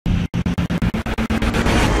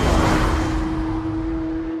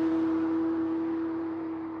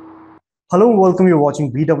Hello and welcome. You're watching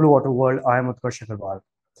BW Auto World. I am Utkarsh Agarwal.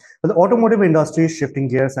 The automotive industry is shifting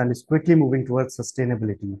gears and is quickly moving towards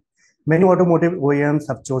sustainability. Many automotive OEMs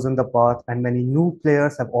have chosen the path, and many new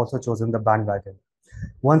players have also chosen the bandwagon.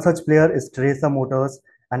 One such player is Tresa Motors,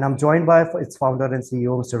 and I'm joined by its founder and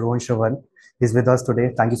CEO, Mr. Rohan Shravan. He's with us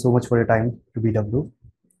today. Thank you so much for your time to BW.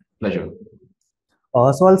 Pleasure.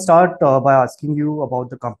 So I'll start by asking you about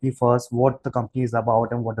the company first, what the company is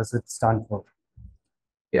about and what does it stand for?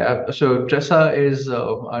 Yeah, so Tresa is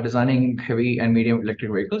designing heavy and medium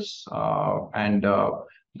electric vehicles, and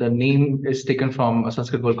the name is taken from a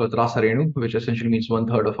Sanskrit word called Rasarenu, which essentially means one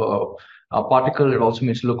third of a particle. It also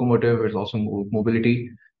means locomotive. It's also mobility,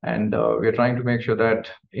 and we're trying to make sure that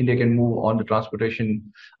India can move on the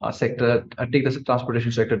transportation sector, take the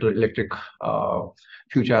transportation sector to electric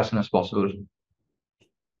future as soon as possible.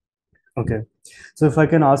 Okay. So if I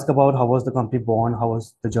can ask about how was the company born, how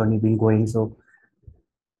was the journey been going? So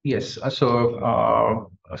Yes, so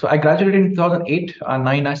I graduated in 2008 and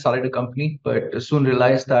 9. I started a company, but soon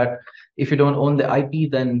realized that if you don't own the IP,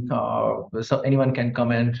 then anyone can come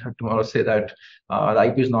and tomorrow say that the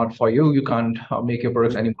IP is not for you. You can't make your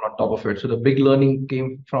products anymore on top of it. So the big learning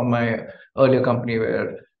came from my earlier company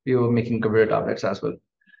where we were making computer tablets as well.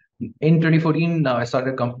 In 2014, I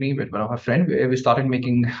started a company with one of my friends where we started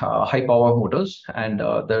making high power motors. And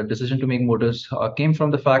the decision to make motors came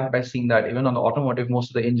from the fact by seeing that even on the automotive,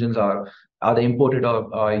 most of the engines are either imported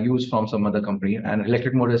or used from some other company. And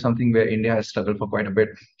electric motor is something where India has struggled for quite a bit.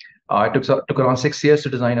 It took around 6 years to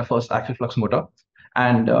design a first axial flux motor.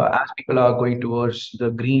 And as people are going towards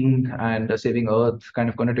the green and the saving Earth kind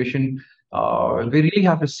of connotation, we really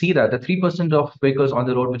have to see that the 3% of vehicles on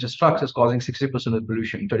the road, which is trucks, is causing 60% of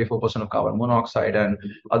pollution, 34% of carbon monoxide, and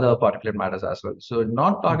other particulate matters as well. So,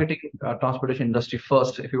 not targeting transportation industry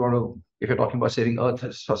first, if you're talking about saving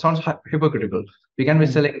Earth, sounds hypocritical. We can be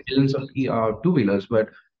selling millions of two-wheelers, but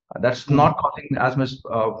that's not causing as much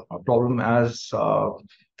a problem as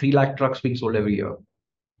 3 lakh trucks being sold every year.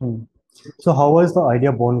 hmm. So how was the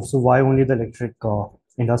idea born? So why only the electric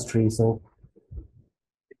industry? So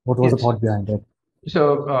what was the Yes. thought behind it?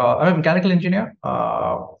 So I'm a mechanical engineer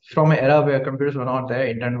from an era where computers were not there,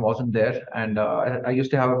 internet wasn't there, and I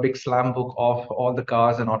used to have a big slam book of all the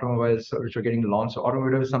cars and automobiles which were getting launched. So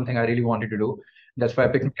automotive is something I really wanted to do. That's why I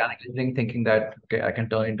picked mechanical engineering, thinking that okay, I can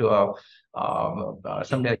turn into a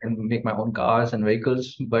someday I can make my own cars and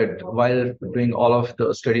vehicles. But while doing all of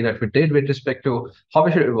the study that we did with respect to how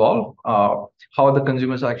we should evolve, how the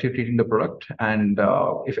consumers are actually treating the product, and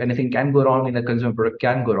if anything can go wrong in the consumer product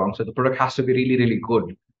can go wrong. So the product has to be really, really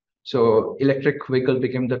good. So electric vehicle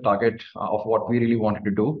became the target of what we really wanted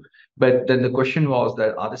to do. But then the question was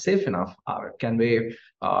that are they safe enough? Can they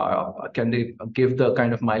give the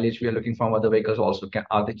kind of mileage we are looking from other vehicles also?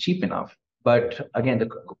 Are they cheap enough? But again, the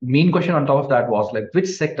main question on top of that was like which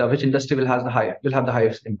sector, which industry will have the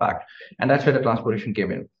highest impact, and that's where the transportation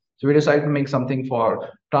came in. So we decided to make something for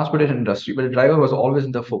transportation industry, but the driver was always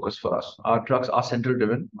in the focus for us. Our trucks are central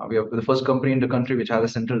driven. We are the first company in the country which has a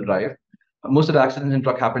central drive. Most of the accidents in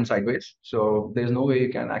truck happen sideways, so there's no way you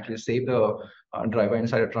can actually save the driver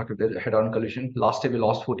inside a truck if there's a head-on collision. Last year we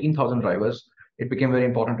lost 14,000 drivers. It became very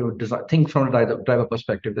important to think from a driver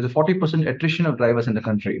perspective. There's a 40% attrition of drivers in the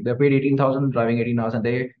country. They're paid 18,000, driving 18 hours a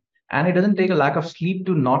day. And it doesn't take a lack of sleep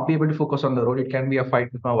to not be able to focus on the road. It can be a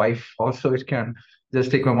fight with my wife. Also, it can just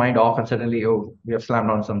take my mind off and suddenly, oh, we have slammed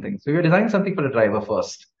on something. So we're designing something for the driver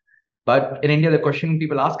first. But in India, the question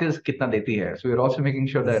people ask is, "Kitna deti hai?" So we're also making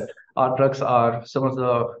sure that our trucks are some of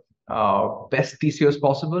the best TCOs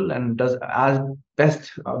possible and does as best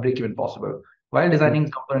break even possible while designing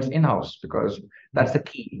components in-house, because that's the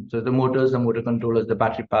key. So the motors, the motor controllers, the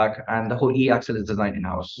battery pack, and the whole e-axle is designed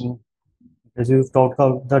in-house. As you've talked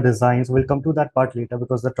about the designs, we'll come to that part later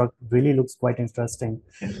because the truck really looks quite interesting.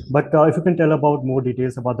 Yes. But if you can tell about more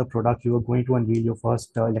details about the product, you are going to unveil your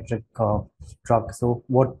first electric truck. So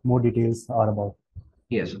what more details are about?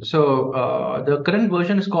 Yes. So the current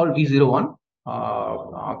version is called V01.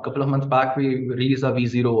 A couple of months back, we released a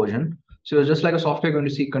V0 version. So it's just like a software going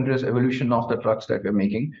to see continuous evolution of the trucks that we're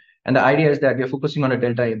making. And the idea is that we're focusing on a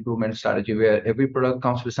delta improvement strategy where every product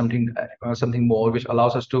comes with something more, which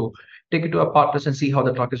allows us to take it to our partners and see how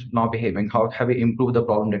the truck is now behaving. How have we improved the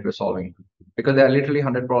problem that we're solving? Because there are literally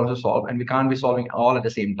 100 problems to solve, and we can't be solving all at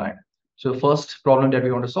the same time. So first problem that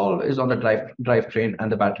we want to solve is on the drivetrain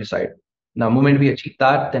and the battery side. Now, the moment we achieve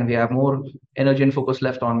that, then we have more energy and focus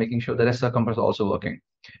left on making sure the rest of the compressor is also working.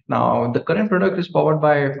 Now, the current product is powered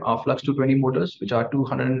by Flux 220 motors, which are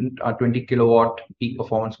 220 kilowatt peak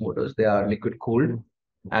performance motors. They are liquid cooled,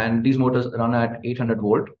 and these motors run at 800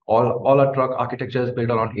 volt. All our truck architecture is built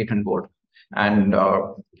around 800 volt. And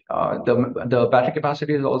The battery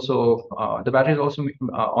capacity is also the battery is also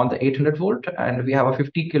on the 800 volt, and we have a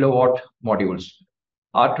 50 kilowatt modules.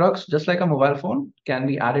 Our trucks, just like a mobile phone, can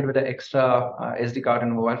be added with an extra SD card in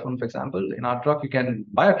a mobile phone. For example, in our truck, you can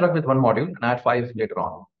buy a truck with one module and add five later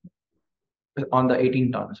on the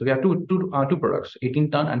 18 ton. So we have two products,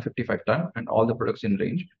 18 ton and 55 ton, and all the products in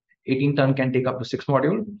range. 18 ton can take up to 6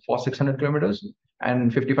 module for 600 kilometers,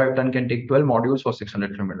 and 55 ton can take 12 modules for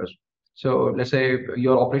 600 kilometers. So let's say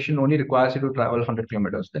your operation only requires you to travel 100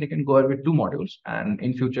 kilometers, then you can go ahead with 2 modules. And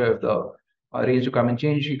in future, if the range requirement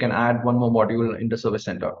change, you can add one more module in the service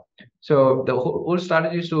center. So the whole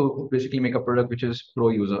strategy is to basically make a product which is pro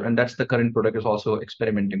user, and that's the current product is also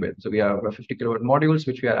experimenting with. So we have 50 kilowatt modules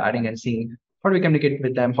which we are adding and seeing how do we communicate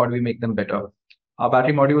with them, how do we make them better. Our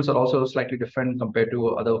battery modules are also slightly different compared to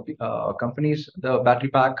other companies. The battery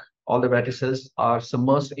pack, all the battery cells are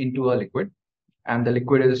submersed into a liquid, and the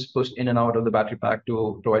liquid is pushed in and out of the battery pack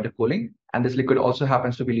to provide the cooling. And this liquid also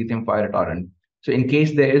happens to be lithium fire retardant. So in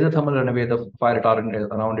case there is a thermal runaway, the fire retardant is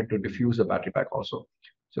around it to diffuse the battery pack also.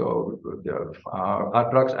 So our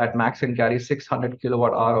trucks at max can carry 600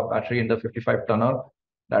 kilowatt hour of battery in the 55 tonner.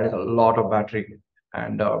 That is a lot of battery,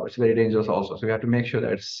 and it's very dangerous also. So we have to make sure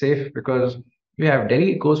that it's safe, because we have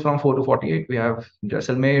Delhi, it goes from 4 to 48. We have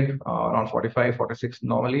Jaisalmer around 45, 46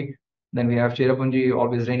 normally. Then we have Cherrapunji,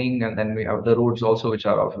 always raining, and then we have the roads also, which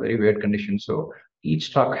are of very weird conditions. So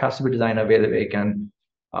each truck has to be designed a way that they can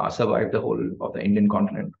survive the whole of the Indian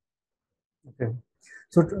continent. Okay.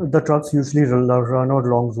 So the trucks usually run on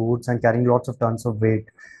long routes and carrying lots of tons of weight.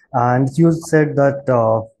 And you said that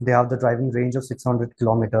they have the driving range of 600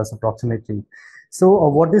 kilometers approximately. So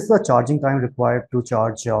what is the charging time required to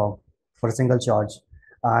charge for a single charge?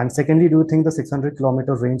 And secondly, do you think the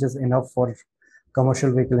 600-kilometer range is enough for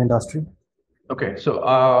commercial vehicle industry? Okay, so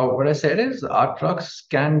what I said is our trucks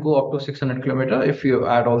can go up to 600 kilometer if you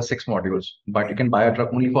add all 6 modules, but you can buy a truck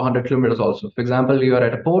only for 100 kilometers also. For example, you are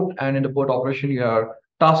at a port, and in the port operation, your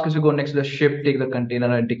task is to go next to the ship, take the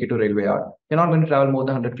container, and take it to railway yard. You're not going to travel more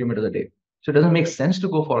than 100 kilometers a day. So it doesn't make sense to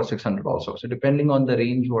go for a 600 also. So depending on the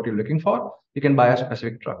range, what you're looking for, you can buy a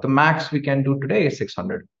specific truck. The max we can do today is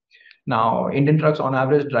 600. Now, Indian trucks on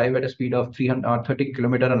average drive at a speed of 330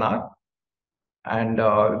 kilometer an hour, and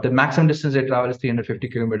the maximum distance they travel is 350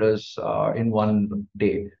 kilometers in one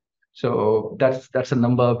day. So that's a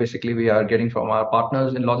number basically we are getting from our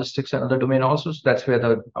partners in logistics and other domain also. So that's where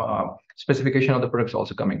the specification of the products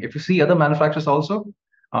also coming. If you see other manufacturers also,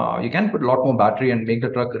 you can put a lot more battery and make the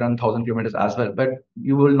truck run 1,000 kilometers as well, but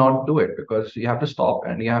you will not do it because you have to stop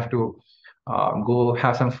and you have to go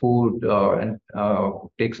have some food and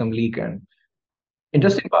take some leak. And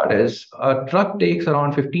interesting part is a truck takes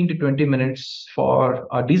around 15 to 20 minutes for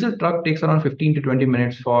a diesel truck takes around 15 to 20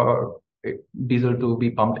 minutes for diesel to be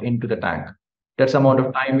pumped into the tank. That's the amount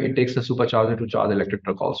of time it takes the supercharger to charge the electric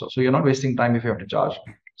truck also. So you're not wasting time if you have to charge.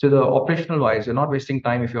 So the operational wise, you're not wasting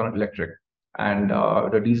time if you're on electric. And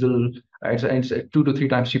the diesel, it's 2 to 3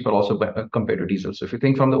 times cheaper also compared to diesel. So if you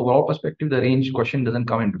think from the overall perspective, the range question doesn't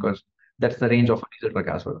come in because that's the range of a diesel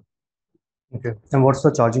truck as well. Okay. And what's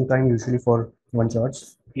the charging time usually for one charge?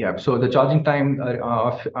 Yeah, so the charging time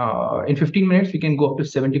in 15 minutes, we can go up to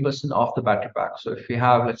 70% off the battery pack. So if you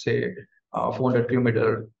have, let's say, 400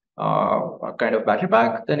 kilometer kind of battery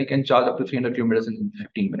pack, then you can charge up to 300 kilometers in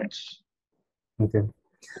 15 minutes. Okay.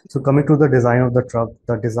 So coming to the design of the truck,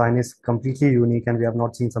 the design is completely unique and we have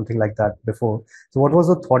not seen something like that before. So what was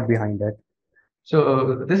the thought behind it?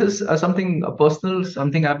 So this is something personal,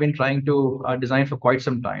 something I've been trying to design for quite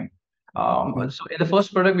some time. So in the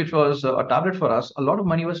first product, which was a tablet for us, a lot of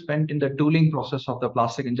money was spent in the tooling process of the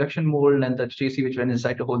plastic injection mold and the chassis which went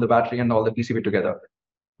inside to hold the battery and all the PCB together.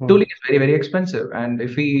 Tooling is very, very expensive. And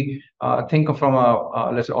if we think of from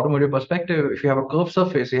a, let's say, automotive perspective, if you have a curved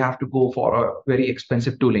surface, you have to go for a very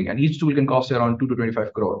expensive tooling. And each tool can cost around 2 to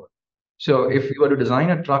 25 crore. So if you were to design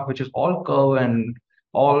a truck which is all curve and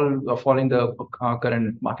all following the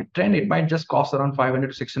current market trend, it might just cost around 500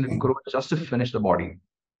 to 600 crore just to finish the body.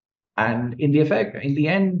 And in the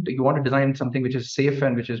end, you want to design something which is safe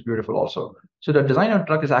and which is beautiful also. So the design of the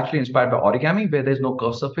truck is actually inspired by origami, where there's no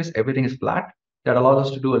curved surface, everything is flat. That allows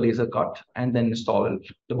us to do a laser cut and then install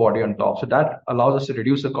the body on top. So that allows us to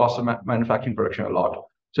reduce the cost of manufacturing production a lot.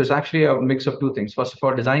 So it's actually a mix of two things. First of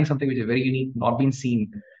all, designing something which is very unique, not been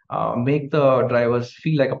seen, make the drivers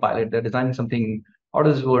feel like a pilot. They're designing something out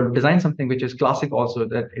of this world, design something which is classic also,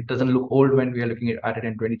 that it doesn't look old when we are looking at it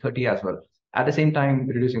in 2030 as well. At the same time,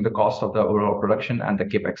 reducing the cost of the overall production and the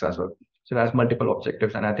capex as well. So it has multiple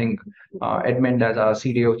objectives. And I think Edmund, as our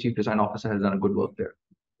CDO, Chief Design Officer, has done a good work there.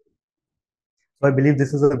 So I believe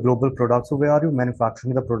this is a global product. So where are you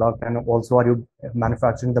manufacturing the product, and also are you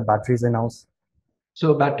manufacturing the batteries in-house?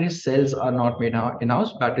 So battery cells are not made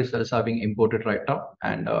in-house. Battery cells are being imported right now,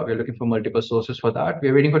 and we're looking for multiple sources for that.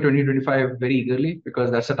 We're waiting for 2025 very eagerly because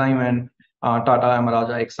that's the time when Tata,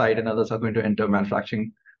 Amaraja, Excite, and others are going to enter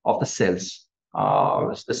manufacturing of the cells.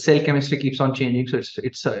 The cell chemistry keeps on changing, so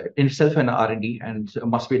it's in itself an R&D, and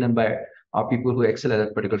must be done by people who excel at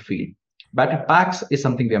that particular field. Battery packs is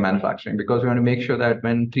something we are manufacturing because we want to make sure that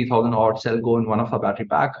when 3,000 odd cell go in one of our battery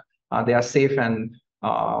pack, they are safe and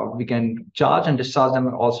we can charge and discharge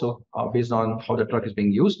them also based on how the truck is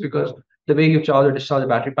being used, because the way you charge or discharge a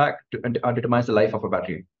battery pack determines the life of a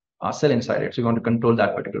battery cell inside it. So you want to control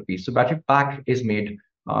that particular piece. So battery pack is made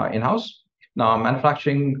in-house. Now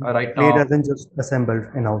manufacturing right Made now, as in just assembled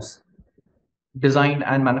in-house. designed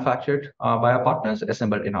and manufactured by our partners,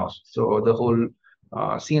 assembled in-house. So the whole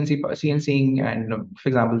CNCing and, for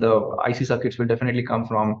example, the IC circuits will definitely come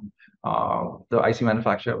from the IC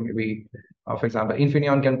manufacturer. Maybe, for example,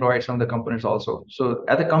 Infineon can provide some of the components also. So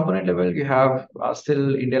at the component level, you have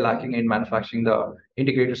still India lacking in manufacturing the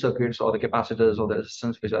integrated circuits or the capacitors or the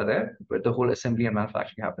resistance which are there, but the whole assembly and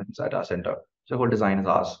manufacturing happens at our center. So the whole design is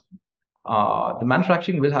ours. The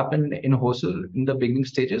manufacturing will happen in Hosur in the beginning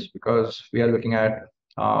stages because we are looking at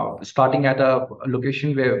starting at a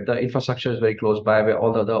location where the infrastructure is very close by, where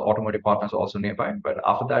all the other automotive partners are also nearby. But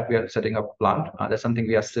after that, we are setting up a plant. That's something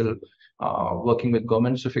we are still working with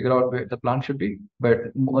governments to figure out where the plant should be.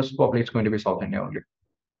 But most probably, it's going to be South India only.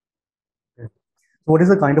 Okay. So what is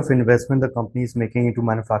the kind of investment the company is making into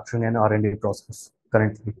manufacturing and R&D process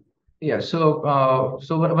currently? Yeah, in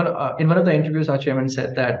one of the interviews, our chairman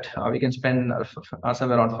said that we can spend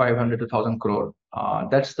somewhere around 500 to 1,000 crore.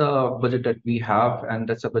 That's the budget that we have, and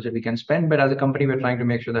that's the budget we can spend. But as a company, we're trying to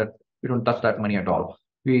make sure that we don't touch that money at all.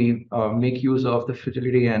 We make use of the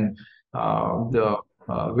fragility and the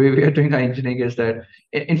way we are doing our engineering is that,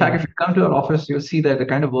 in fact, if you come to our office, you'll see that the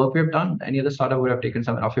kind of work we have done, any other startup would have taken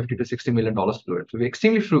somewhere around 50 to $60 million to do it. So we're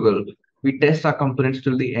extremely frugal. We test our components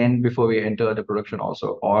till the end before we enter the production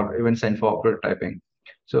also, or even send for prototyping.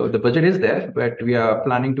 So the budget is there, but we are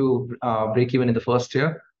planning to break even in the first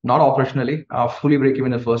year, not operationally, fully break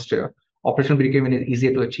even in the first year. Operational break even is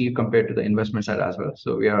easier to achieve compared to the investment side as well.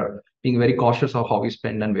 So we are being very cautious of how we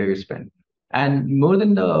spend and where we spend. And more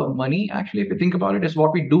than the money, actually, if you think about it, is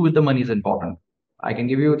what we do with the money is important. I can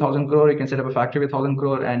give you 1,000 crore, you can set up a factory with 1,000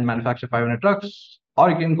 crore and manufacture 500 trucks,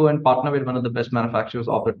 or you can go and partner with one of the best manufacturers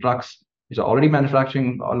of the trucks which are already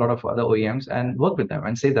manufacturing a lot of other OEMs and work with them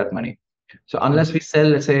and save that money. So unless we sell,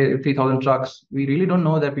 let's say, 3,000 trucks, we really don't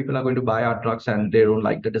know that people are going to buy our trucks and they don't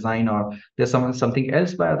like the design, or there's something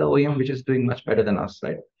else by other OEM which is doing much better than us,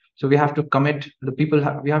 right? So we have to commit.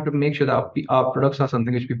 We have to make sure that our products are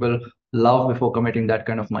something which people love before committing that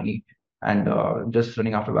kind of money and just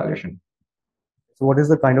running after valuation. So what is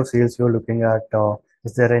the kind of sales you're looking at?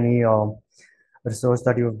 Is there any research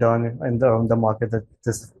that you've done in the market that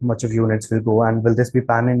this much of units will go, and will this be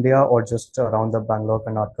pan India or just around the Bangalore,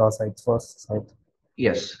 Karnataka sites first site?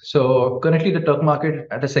 Yes. So currently, the truck market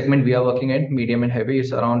at the segment we are working in, medium and heavy,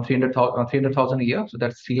 is around 300,000 a year. So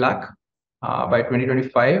that's 3 lakh. By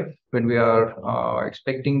 2025, when we are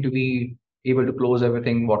expecting to be able to close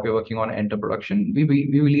everything what we're working on, enter production, we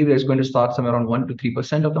believe it's going to start somewhere around 1 to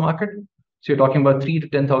 3% of the market. So you're talking about 3 to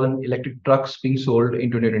 10,000 electric trucks being sold in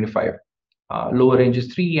 2025. Lower range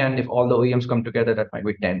is 3, and if all the OEMs come together, that might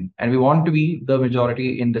be 10. And we want to be the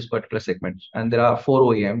majority in this particular segment. And there are 4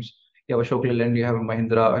 OEMs. You have Ashok Leyland, you have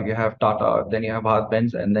Mahindra, you have Tata, then you have Bharat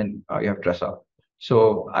Benz, and then you have Tresa.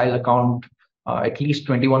 So I'll account at least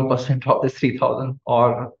 21% of this 3,000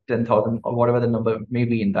 or 10,000 or whatever the number may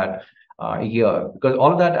be in that year, because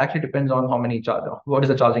all of that actually depends on how many what is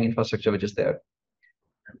the charging infrastructure which is there.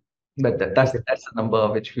 But that's Okay. the number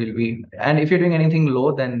which will be. And if you're doing anything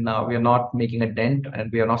low, then we are not making a dent and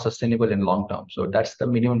we are not sustainable in long term. So that's the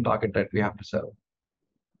minimum target that we have to sell.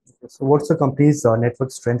 So what's the company's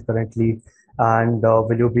network strength currently, and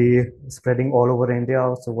will you be spreading all over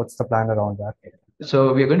India? So what's the plan around that?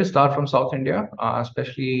 So we are going to start from South India,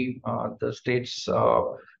 especially the states.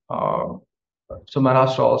 So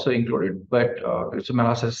Maharashtra also included, but so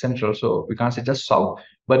Maharashtra is central, so we can't say just south.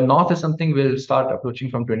 But north is something we'll start approaching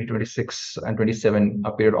from 2026 and 27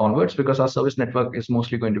 period onwards, because our service network is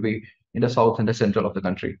mostly going to be in the south and the central of the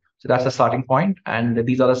country. So that's the starting point. And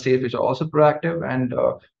these are the states which are also proactive and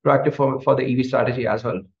proactive for the EV strategy as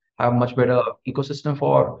well. Have much better ecosystem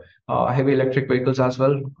for heavy electric vehicles as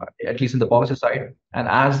well, at least in the policy side. And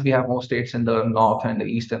as we have more states in the north and the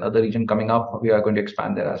east and other region coming up, we are going to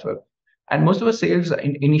expand there as well. And most of our sales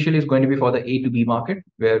initially is going to be for the A to B market,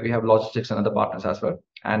 where we have logistics and other partners as well.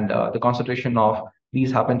 And the concentration of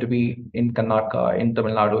these happen to be in Karnataka, in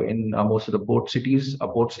Tamil Nadu, in most of the port cities,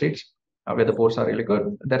 port states, where the ports are really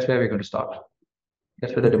good. That's where we're going to start.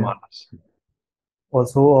 That's where the demand is.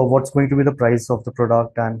 Also, what's going to be the price of the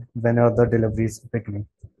product and when are the deliveries typically?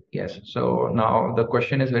 Yes. So now the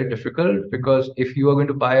question is very difficult because if you are going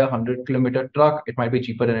to buy a 100-kilometer truck, it might be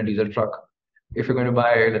cheaper than a diesel truck. If you're going to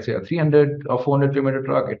buy, let's say, a 300 or 400-kilometer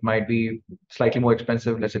truck, it might be slightly more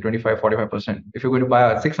expensive, let's say 25, 45%. If you're going to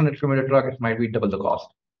buy a 600-kilometer truck, it might be double the cost.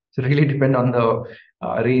 So it really depend on the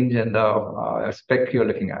range and the spec you're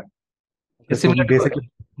looking at. It's So similar basically,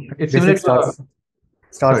 to, it's similar to, starts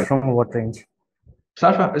sorry. from what range?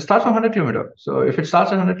 It starts from 100 kilometer. So if it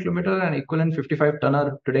starts at 100 kilometer and equivalent 55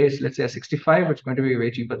 tonner today is, let's say, a 65, it's going to be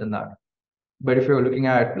way cheaper than that. But if you're looking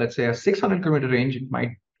at, let's say, a 600 kilometer range, it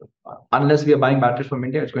might, unless we are buying batteries from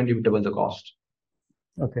India, it's going to be double the cost.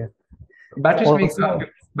 Okay. Batteries make Also,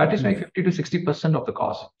 batteries make 50 to 60% of the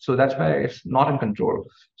cost. So that's why it's not in control.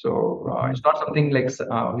 So it's not something like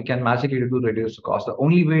we can magically do reduce the cost. The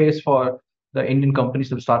only way is for the Indian companies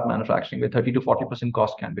to start manufacturing, where 30 to 40%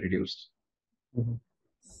 cost can be reduced. mhm.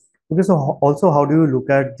 Okay, so also, how do you look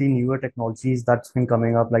at the newer technologies that's been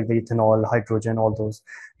coming up, like the ethanol, hydrogen, all those?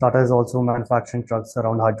 Tata is also manufacturing trucks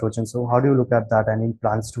around hydrogen. So how do you look at that? Any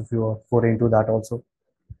plans to foray into that also?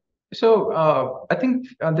 So I think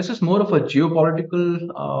this is more of a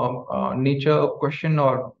geopolitical nature question,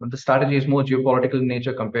 or the strategy is more geopolitical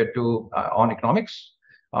nature compared to on economics.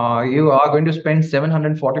 You are going to spend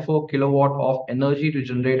 744 kilowatt of energy to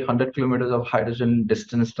generate 100 kilometers of hydrogen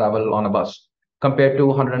distance travel on a bus, compared to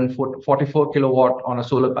 144 kilowatt on a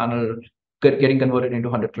solar panel getting converted into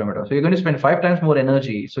 100 kilometers. So you're going to spend 5 times more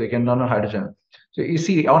energy so you can run on hydrogen. So you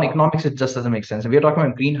see, on economics, it just doesn't make sense. And we are talking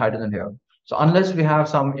about green hydrogen here. So unless we have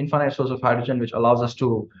some infinite source of hydrogen which allows us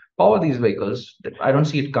to power these vehicles, I don't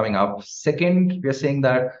see it coming up. Second, we are saying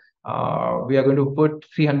that we are going to put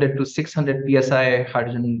 300 to 600 psi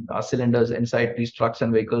hydrogen cylinders inside these trucks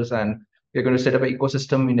and vehicles, and we're going to set up an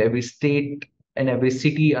ecosystem in every state and every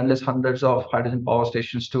city, unless hundreds of hydrogen power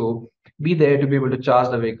stations to be there to be able to charge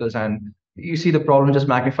the vehicles. And you see, the problem just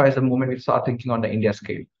magnifies the moment we start thinking on the India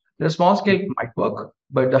scale. The small scale might work,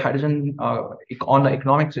 but the hydrogen on the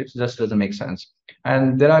economics, it just doesn't make sense.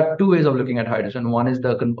 And there are two ways of looking at hydrogen. One is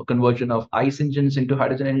the conversion of ICE engines into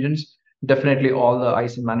hydrogen engines. Definitely, all the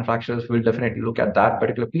ICE manufacturers will definitely look at that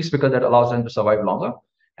particular piece because that allows them to survive longer.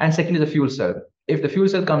 And secondly, the fuel cell. If the fuel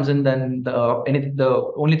cell comes in, then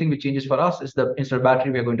the only thing which changes for us is the instead of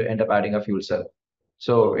battery, we are going to end up adding a fuel cell.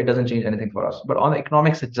 So it doesn't change anything for us. But on the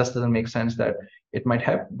economics, it just doesn't make sense that it might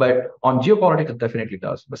have. But on geopolitics, it definitely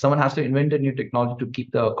does. But someone has to invent a new technology to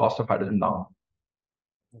keep the cost of hydrogen down.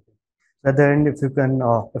 At the end,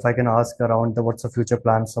 if I can ask around what's the future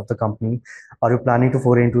plans of the company? Are you planning to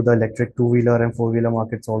foray into the electric two-wheeler and four-wheeler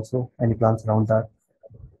markets also? Any plans around that?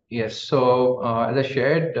 Yes. So as I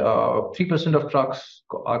shared, 3% of trucks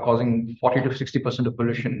are causing 40 to 60% of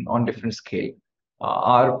pollution on different scale.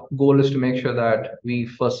 Our goal is to make sure that we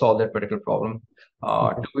first solve that particular problem.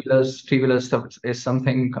 Two-wheelers, three-wheelers is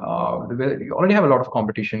something where you already have a lot of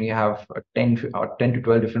competition. You have 10 to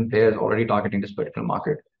 12 different players already targeting this particular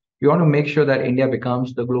market. We want to make sure that India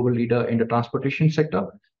becomes the global leader in the transportation sector,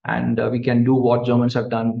 and we can do what Germans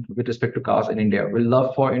have done with respect to cars in India. We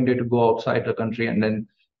love for India to go outside the country and then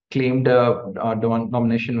claim the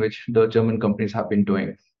domination which the German companies have been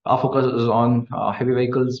doing. Our focus is on heavy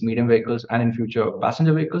vehicles, medium vehicles, and in future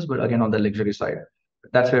passenger vehicles, but again on the luxury side.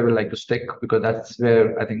 That's where we like to stick because that's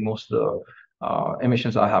where I think most of the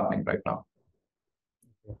emissions are happening right now.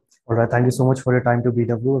 All right. Thank you so much for your time to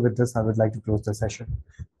BW. With this, I would like to close the session.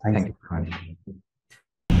 Thank you. Thank you.